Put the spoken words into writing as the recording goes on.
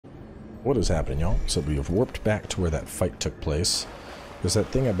What is happening, y'all? So we have warped back to where that fight took place. There's that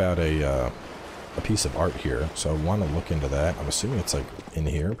thing about a piece of art here, so I want to look into that. I'm assuming it's like in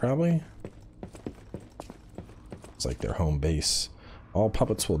here, probably. It's like their home base. All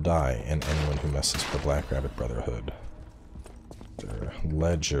puppets will die, and anyone who messes with the Black Rabbit Brotherhood. Their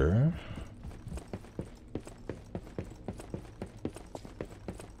ledger.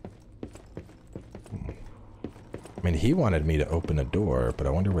 I mean, he wanted me to open a door, but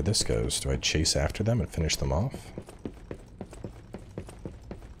I wonder where this goes. Do I chase after them and finish them off?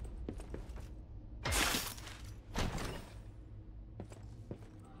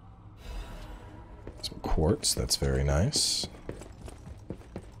 Some quartz, that's very nice.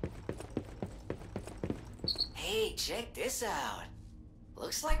 Hey, check this out.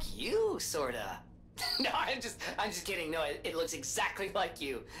 Looks like you, sorta. No, I'm just kidding. No, it looks exactly like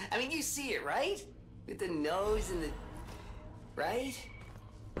you. I mean, you see it, right? With the nose and the... right?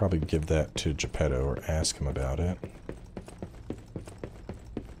 Probably give that to Geppetto or ask him about it.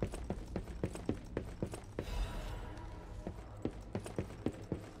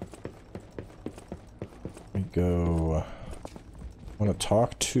 We go... I want to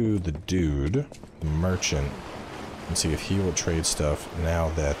talk to the dude, the merchant, and see if he will trade stuff now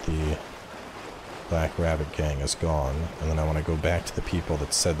that the Black Rabbit gang is gone. And then I want to go back to the people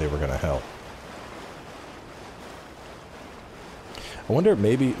that said they were going to help. I wonder,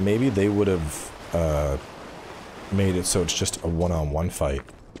 maybe they would have made it so it's just a one-on-one fight,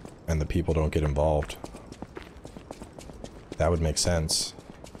 and the people don't get involved. That would make sense.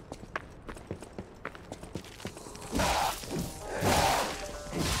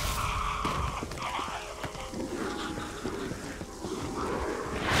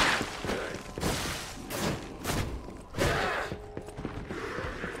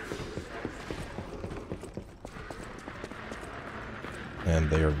 And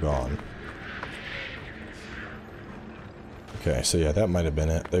they are gone. Okay, so yeah, that might have been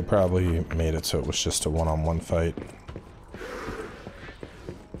it. They probably made it so it was just a one-on-one fight.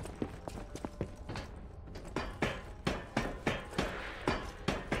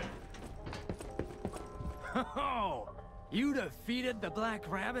 Oh, you defeated the Black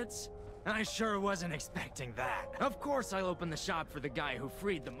Rabbits? I sure wasn't expecting that. Of course I'll open the shop for the guy who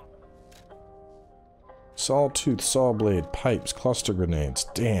freed them. Sawtooth, saw blade, pipes, cluster grenades.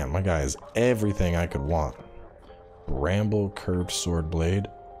 Damn, my guy has everything I could want. Bramble curved sword blade,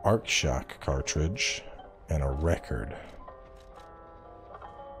 arc shock cartridge, and a record.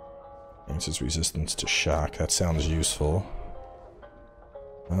 Enhances resistance to shock. That sounds useful.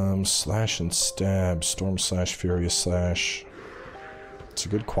 Slash and stab, storm slash, furious slash. It's a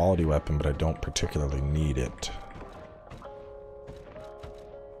good quality weapon, but I don't particularly need it.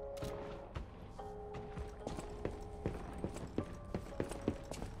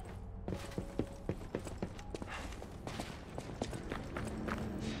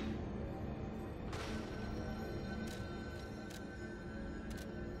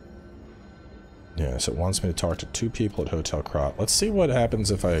 Yes, it wants me to talk to 2 people at Hotel Krat. Let's see what happens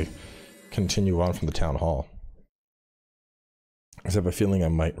if I continue on from the town hall. I have a feeling I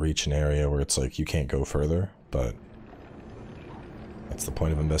might reach an area where it's like you can't go further, but that's the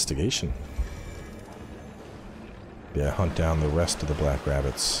point of investigation. Yeah, hunt down the rest of the Black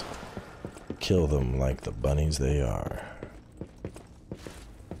Rabbits. Kill them like the bunnies they are.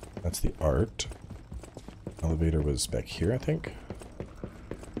 That's the art. Elevator was back here, I think.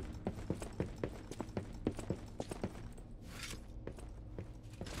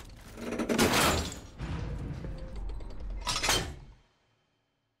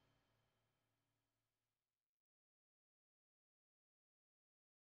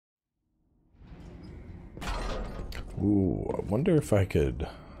 Ooh, I wonder if I could...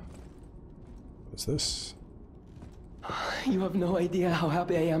 What is this? You have no idea how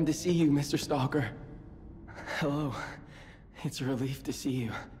happy I am to see you, Mr. Stalker. Hello. It's a relief to see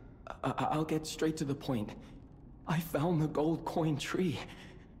you. I'll get straight to the point. I found the gold coin tree.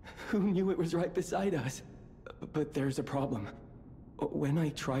 Who knew it was right beside us? But there's a problem. When I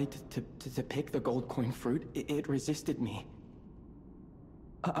tried to pick the gold coin fruit, it resisted me.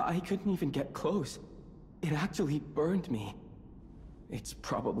 I couldn't even get close. It actually burned me. It's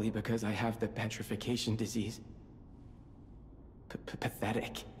probably because I have the petrification disease.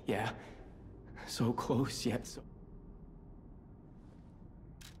 Pathetic, yeah. So close, yet so...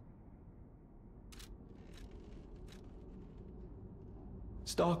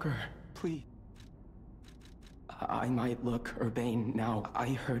 Stalker, please. I might look urbane now. I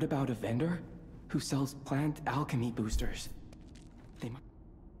heard about a vendor who sells plant alchemy boosters. They might...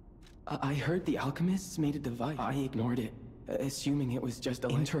 I heard the alchemists made a device. I ignored it, assuming it was just a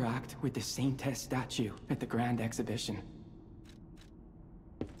interact with the Saintess statue at the Grand Exhibition.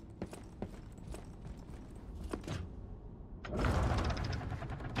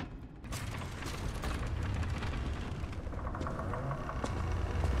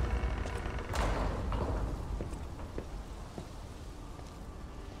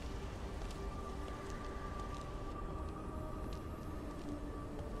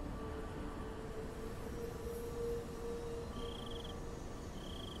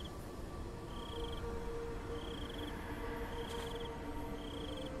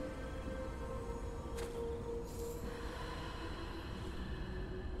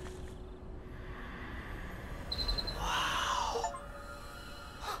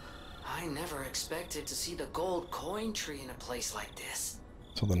 I never expected to see the gold coin tree in a place like this.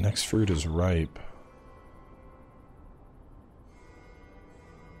 So the next fruit is ripe.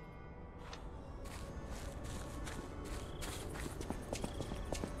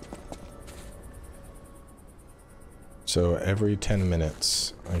 So every 10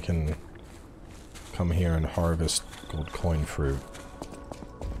 minutes I can come here and harvest gold coin fruit.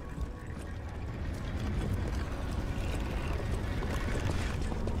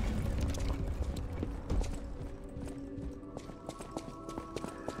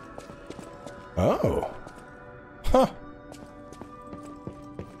 Oh. Huh.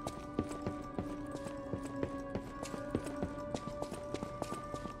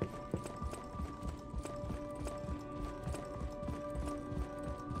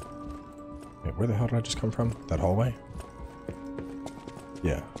 Wait, where the hell did I just come from? That hallway?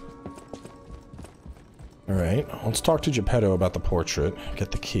 Yeah. Alright, let's talk to Geppetto about the portrait,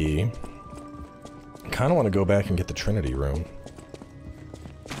 get the key. I kinda wanna go back and get the Trinity room.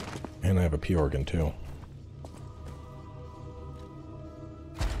 And I have a P organ too.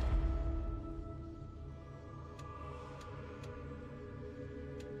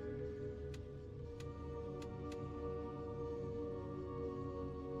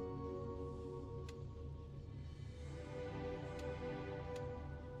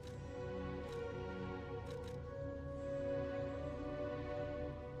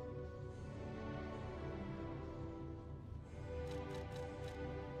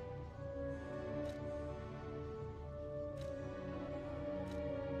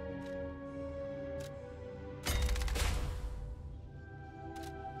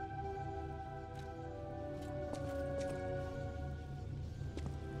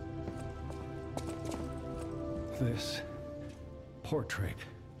 This portrait.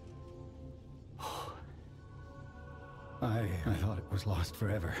 I thought it was lost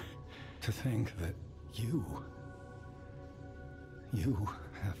forever. To think that you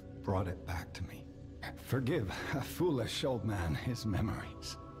have brought it back to me. Forgive a foolish old man his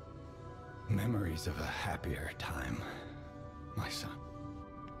memories. Memories of a happier time, my son.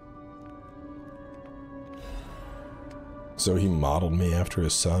 So he modeled me after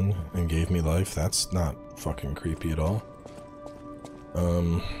his son and gave me life? That's not fucking creepy at all.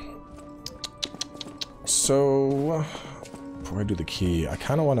 So before I do the key, I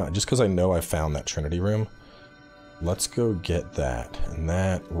kind of want to, just because I know I found that Trinity room, let's go get that. And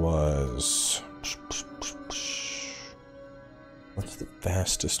that was, what's the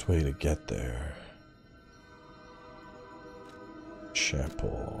fastest way to get there?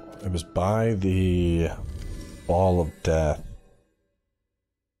 Chapel. It was by the Ball of Death.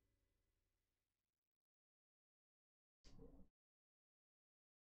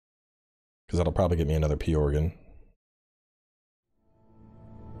 Because that'll probably get me another P organ.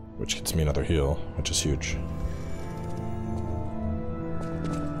 Which gets me another heal, which is huge.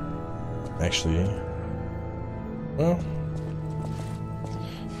 Actually, well,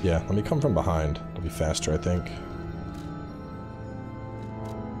 yeah, let me come from behind. It'll be faster, I think.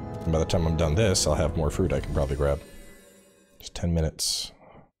 And by the time I'm done this, I'll have more fruit I can probably grab. Just 10 minutes.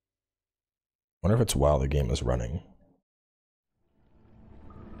 Wonder if it's while the game is running.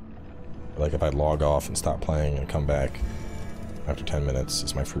 Like if I log off and stop playing and come back after 10 minutes,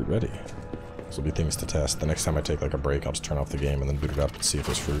 is my fruit ready? This will be things to test. The next time I take like a break, I'll just turn off the game and then boot it up and see if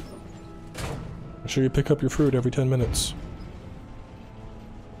there's fruit. Make sure you pick up your fruit every 10 minutes.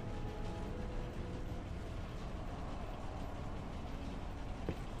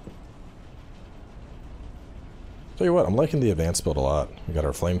 Tell you what, I'm liking the advanced build a lot. We got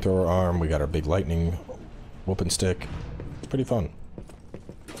our flamethrower arm, we got our big lightning whooping stick. It's pretty fun.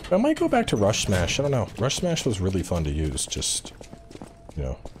 I might go back to Rush Smash, I don't know. Rush Smash was really fun to use, just, you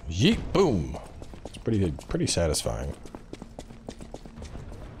know, yeet, boom! It's pretty satisfying.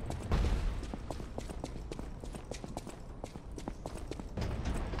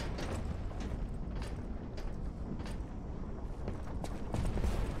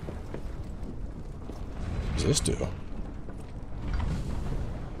 What does this do?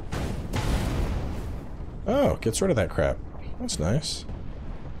 Oh, gets rid of that crap. That's nice.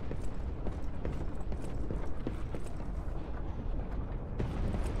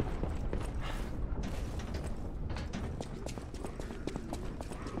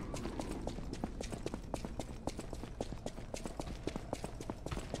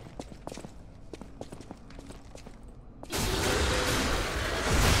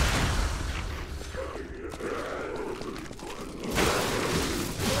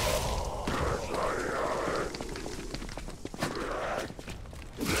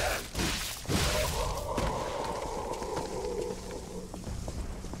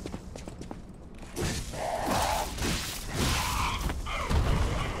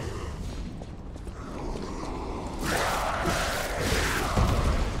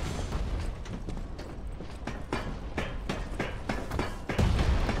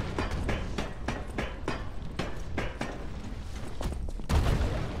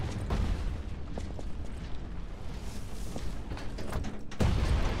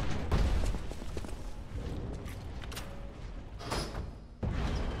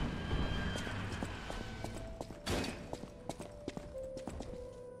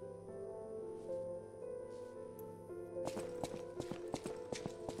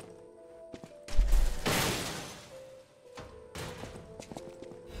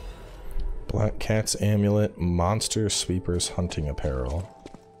 Black Cat's Amulet, Monster Sweeper's Hunting Apparel.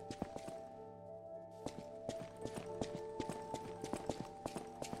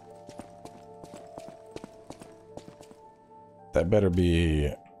 That better be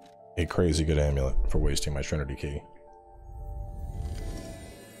a crazy good amulet for wasting my Trinity key.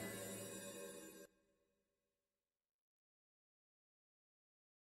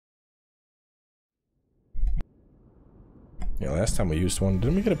 Yeah, last time we used one,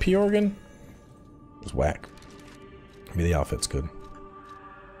 didn't we get a P organ? It was whack. Maybe the outfit's good.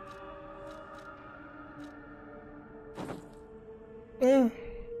 Yeah.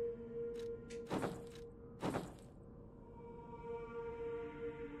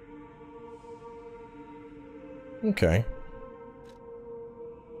 Okay.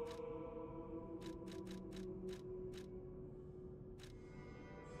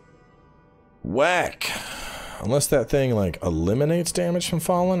 Whack! Unless that thing, like, eliminates damage from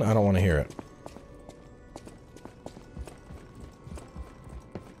falling, I don't want to hear it.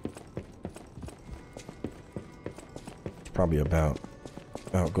 Probably about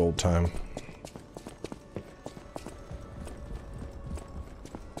gold time.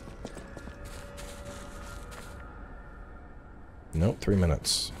 Nope, 3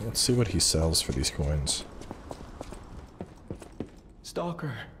 minutes. Let's see what he sells for these coins.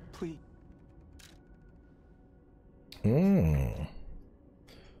 Stalker, please.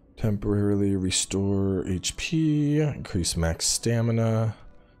 Temporarily restore HP, increase max stamina,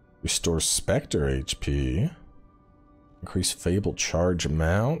 restore Spectre HP, increase Fable charge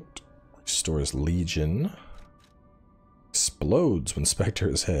amount, restores Legion, explodes when Spectre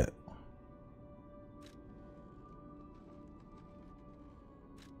is hit.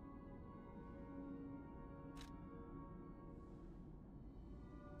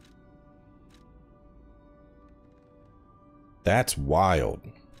 That's wild.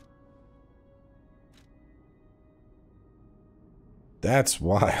 That's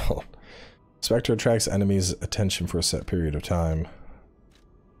wild. Spectre attracts enemies' attention for a set period of time.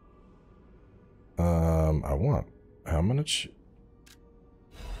 I want how much?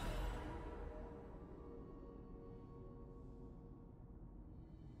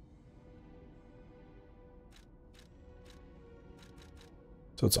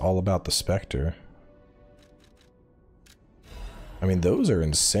 So it's all about the Spectre. I mean, those are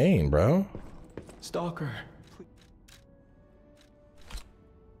insane, bro. Stalker.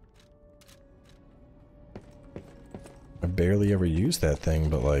 I barely ever use that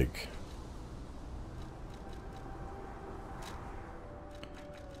thing, but like...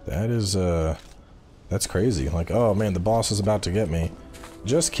 that is, that's crazy. Like, oh man, the boss is about to get me.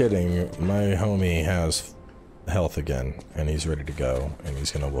 Just kidding, my homie has health again, and he's ready to go, and he's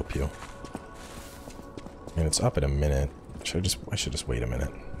gonna whoop you. And it's up in a minute. I should just wait a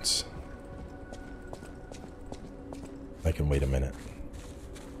minute. I can wait a minute.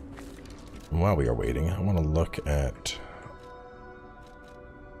 And while we are waiting, I want to look at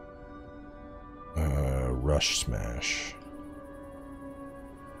Rush Smash.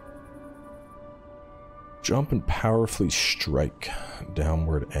 Jump and powerfully strike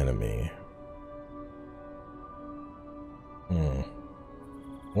downward enemy. I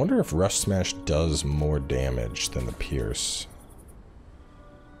wonder if Rush Smash does more damage than the Pierce.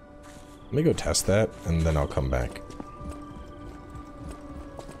 Let me go test that, and then I'll come back.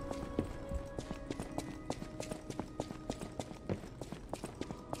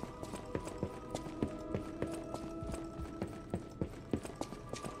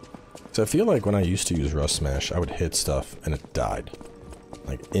 So I feel like when I used to use Rust Smash, I would hit stuff and it died.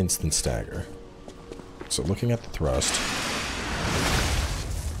 Like instant stagger. So looking at the thrust,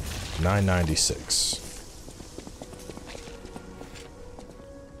 996.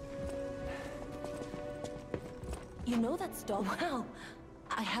 You know that dog? Wow,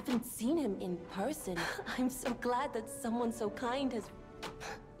 I haven't seen him in person. I'm so glad that someone so kind has...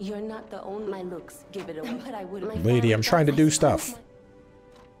 You're not the only... My looks give it away. But I wouldn't... Lady, I'm trying to do stuff.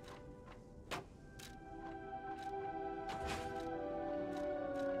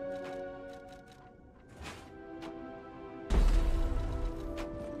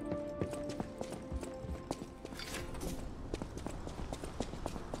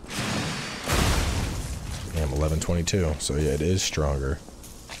 Damn, 1122. So yeah, it is stronger.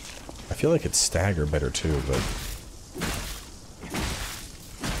 I feel like it's stagger better too, but...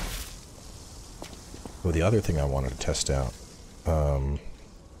 Well, the other thing I wanted to test out.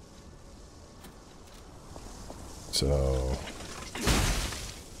 So...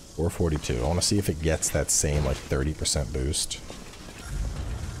 442. I want to see if it gets that same, like, 30% boost.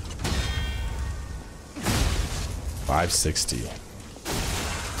 560.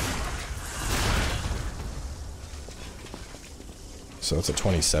 So it's a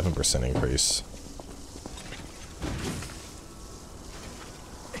 27% increase.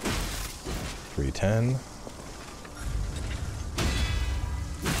 $310.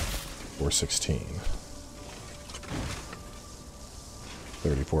 $416.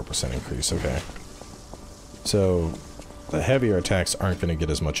 34% increase, okay. So, the heavier attacks aren't going to get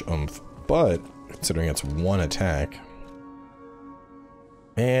as much oomph, but, considering it's one attack...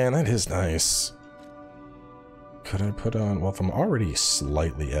 Man, that is nice. Could I put on... Well, if I'm already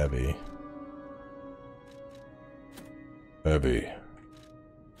slightly heavy... Heavy.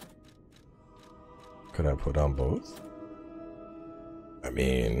 Could I put on both? I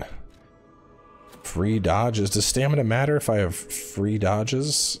mean... Free dodges. Does stamina matter if I have free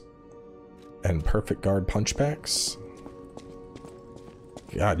dodges? And perfect guard punchbacks?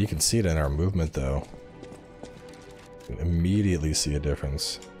 God, you can see it in our movement, though. You can immediately see a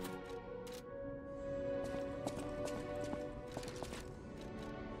difference.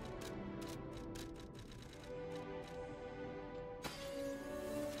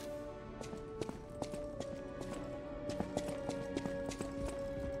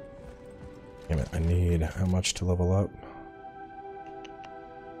 Damn it, I need how much to level up?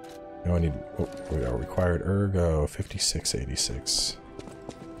 No, I need... Oh, we got required ergo, 5686.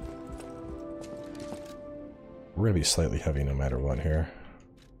 We're gonna be slightly heavy no matter what here.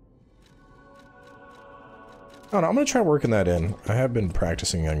 Oh no, I'm gonna try working that in. I have been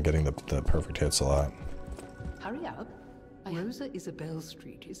practicing on getting the perfect hits a lot. Hurry up. Rosa Isabelle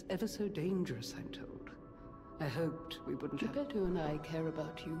Street is ever so dangerous, I'm told. I hoped we wouldn't... Geppetto and I care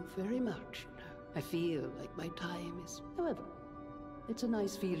about you very much, you know. I feel like my time is... However, it's a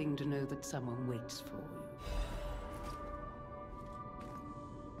nice feeling to know that someone waits for you.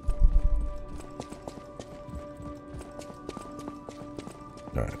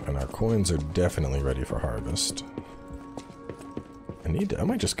 Alright, and our coins are definitely ready for harvest. I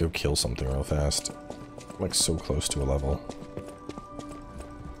might just go kill something real fast. I'm like so close to a level.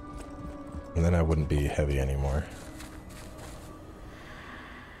 And then I wouldn't be heavy anymore.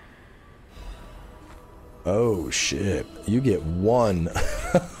 Oh shit, you get one.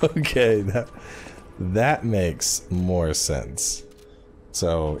 Okay, that makes more sense.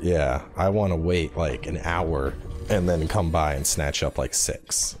 So yeah, I want to wait like an hour and then come by and snatch up like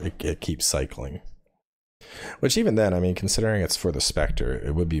 6. It keeps cycling. Which even then, I mean, considering it's for the Spectre,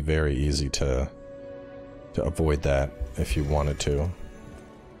 it would be very easy to avoid that if you wanted to.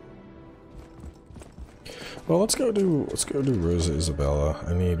 Well, let's go do Rosa Isabella.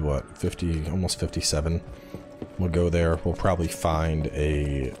 I need what, 50, almost 57. We'll go there. We'll probably find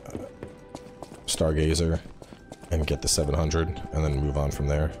a Stargazer and get the 700, and then move on from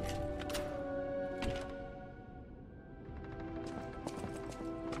there.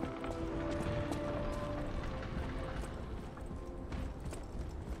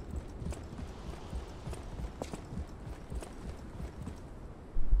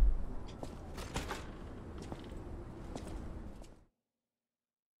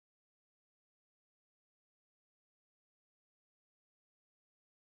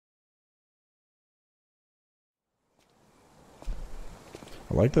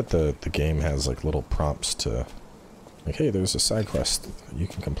 I like that the game has like little prompts to Like, hey, there's a side quest that you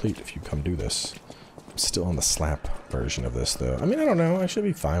can complete if you come do this. I'm still on the slap version of this, though. I mean, I don't know. I should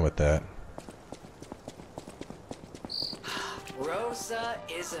be fine with that. Rosa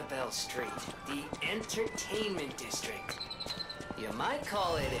Isabelle Street, the entertainment district. You might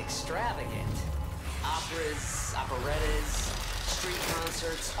call it extravagant. Operas, operettas, street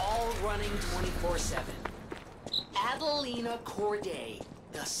concerts, all running 24/7. Adelina Corday,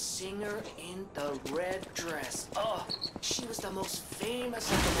 the singer in the red dress. Oh, she was the most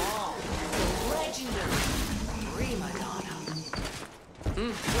famous of them all. The legendary prima donna.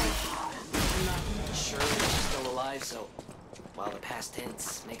 I'm not sure if she's still alive, so while the past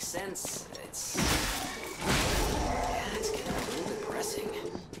tense makes sense, it's getting a little depressing.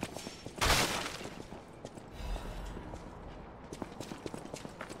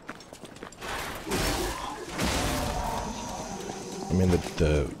 I mean,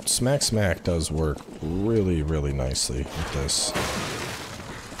 the smack does work really, really nicely with this.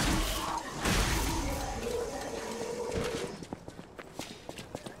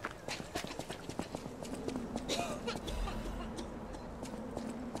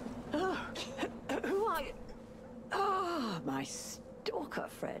 Who are you? Ah, my stalker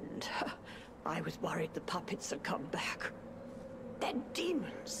friend. I was worried the puppets had come back. They're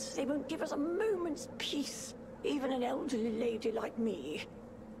demons. They won't give us a moment's peace. Even an elderly lady like me.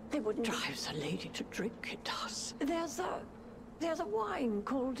 They wouldn't drive a lady to drink, it does. There's a wine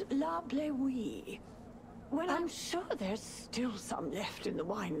called La Bleuie. Well, I'm sure there's still some left in the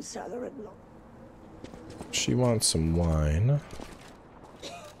wine cellar at She wants some wine.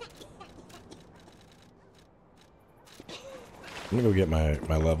 I'm gonna go get my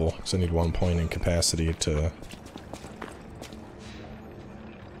level, because I need 1 point in capacity to...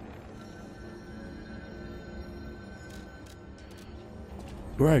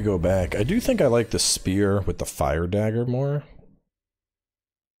 Where I go back, I do think I like the spear with the fire dagger more.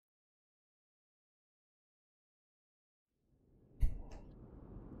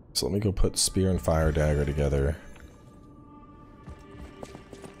 So let me go put spear and fire dagger together.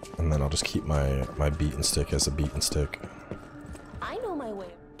 And then I'll just keep my beaten stick as a beaten stick. I know my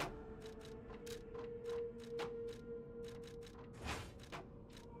way.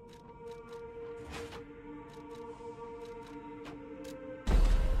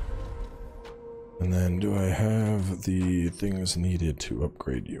 And then, do I have the things needed to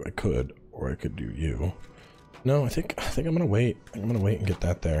upgrade you? I could, or I could do you. No, I think I'm gonna wait. I'm gonna wait and get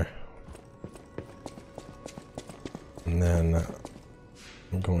that there. And then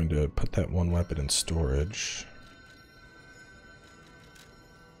I'm going to put that one weapon in storage.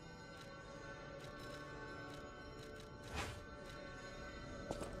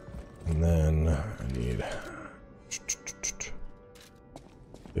 And then I need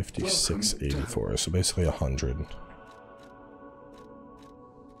 5684, so basically 100.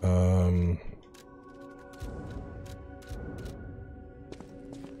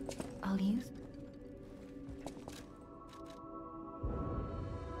 I'll use.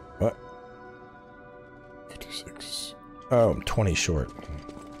 What? 56. Oh, I'm 20 short.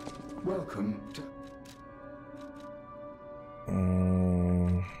 Welcome to...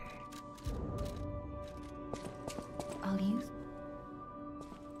 I'll use.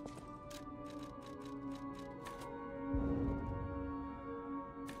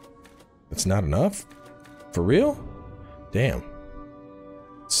 It's not enough? For real? Damn.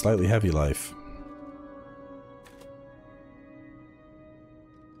 Slightly heavy life.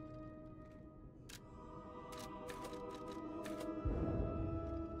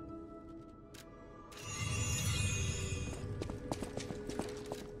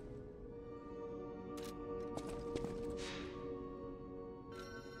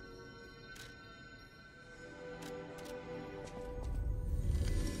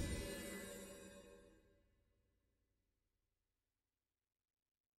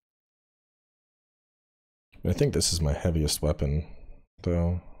 I think this is my heaviest weapon,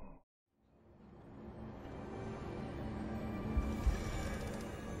 though.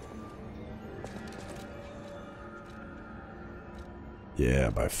 Yeah,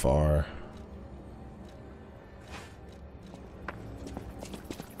 by far.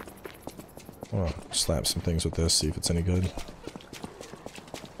 Well, slap some things with this, see if it's any good.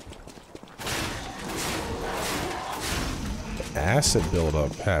 The acid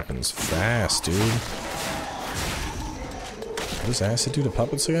buildup happens fast, dude. What does acid do to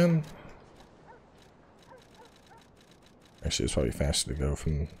puppets again? Actually, it's probably faster to go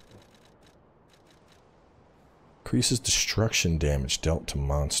from... Increases destruction damage dealt to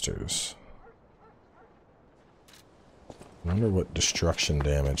monsters. I wonder what destruction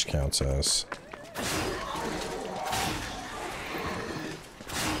damage counts as.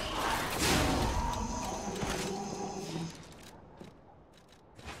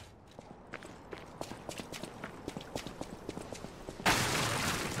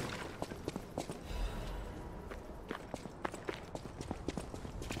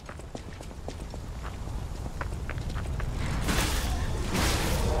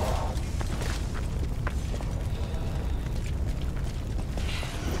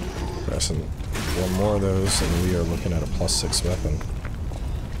 of those, and we are looking at a +6 weapon.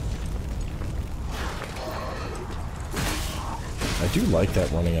 I do like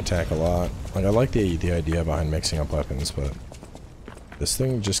that running attack a lot. Like, I like the idea behind mixing up weapons, but this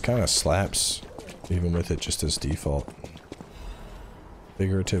thing just kind of slaps, even with it just as default.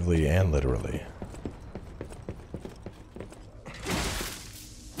 Figuratively and literally.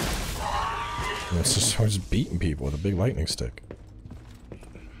 And it just starts beating people with a big lightning stick.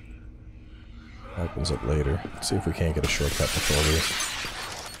 Opens up later. Let's see if we can't get a shortcut before this.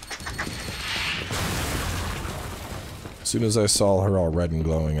 As soon as I saw her all red and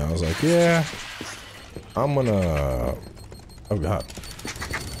glowing, I was like, yeah, I'm gonna... Oh god.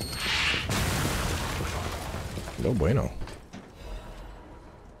 No bueno.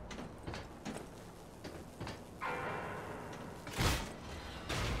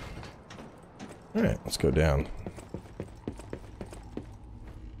 Alright, let's go down.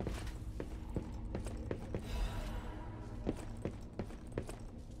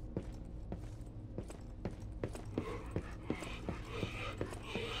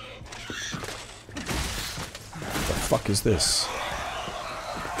 What the fuck is this?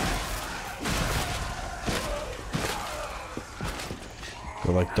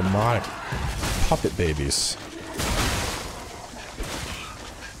 They're like demonic puppet babies.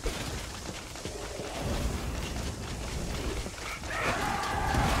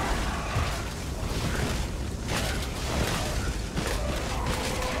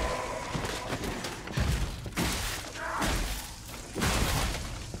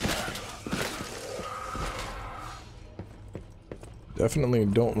 Definitely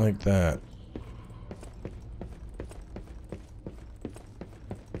don't like that.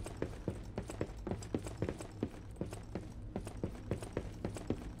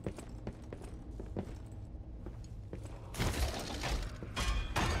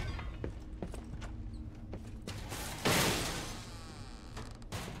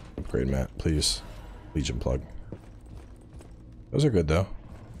 Upgrade mat, please. Legion plug. Those are good though.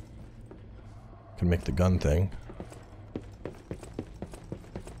 Can make the gun thing.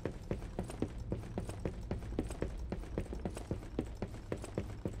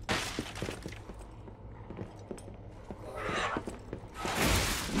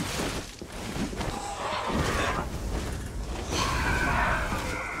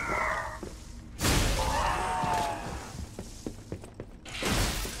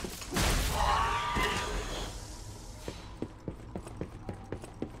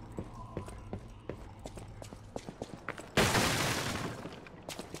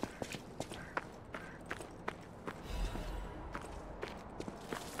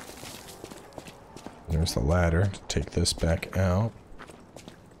 There's the ladder to take this back out.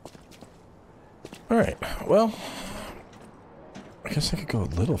 Alright, well, I guess I could go a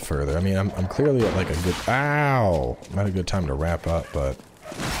little further. I mean, I'm clearly at like a good... Ow! Not a good time to wrap up, but...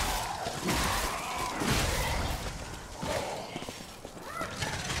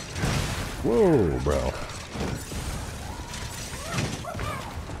 Whoa, bro.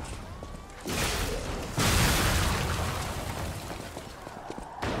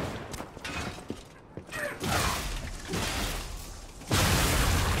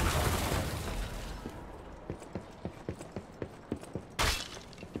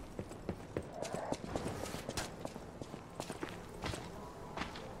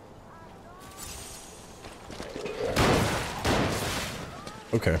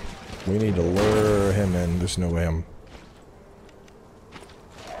 Okay, we need to lure him in. There's no way I'm...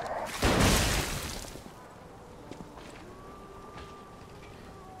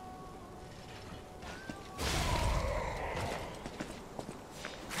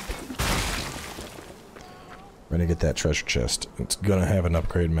 We're gonna get that treasure chest. It's gonna have an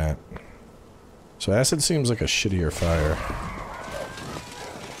upgrade mat. So acid seems like a shittier fire.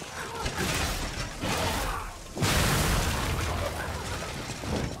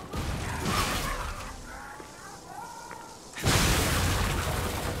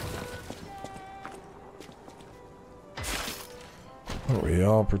 What are we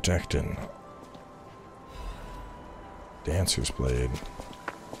all protecting? Dancer's blade.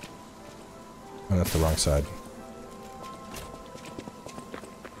 Oh, that's the wrong side.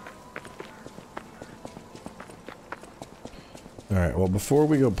 Alright, well before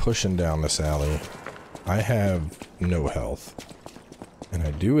we go pushing down this alley, I have no health. And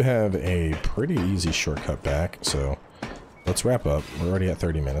I do have a pretty easy shortcut back, so let's wrap up. We're already at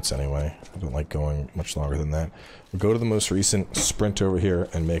 30 minutes anyway. I don't like going much longer than that. We'll go to the most recent, sprint over here,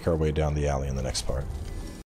 and make our way down the alley in the next part.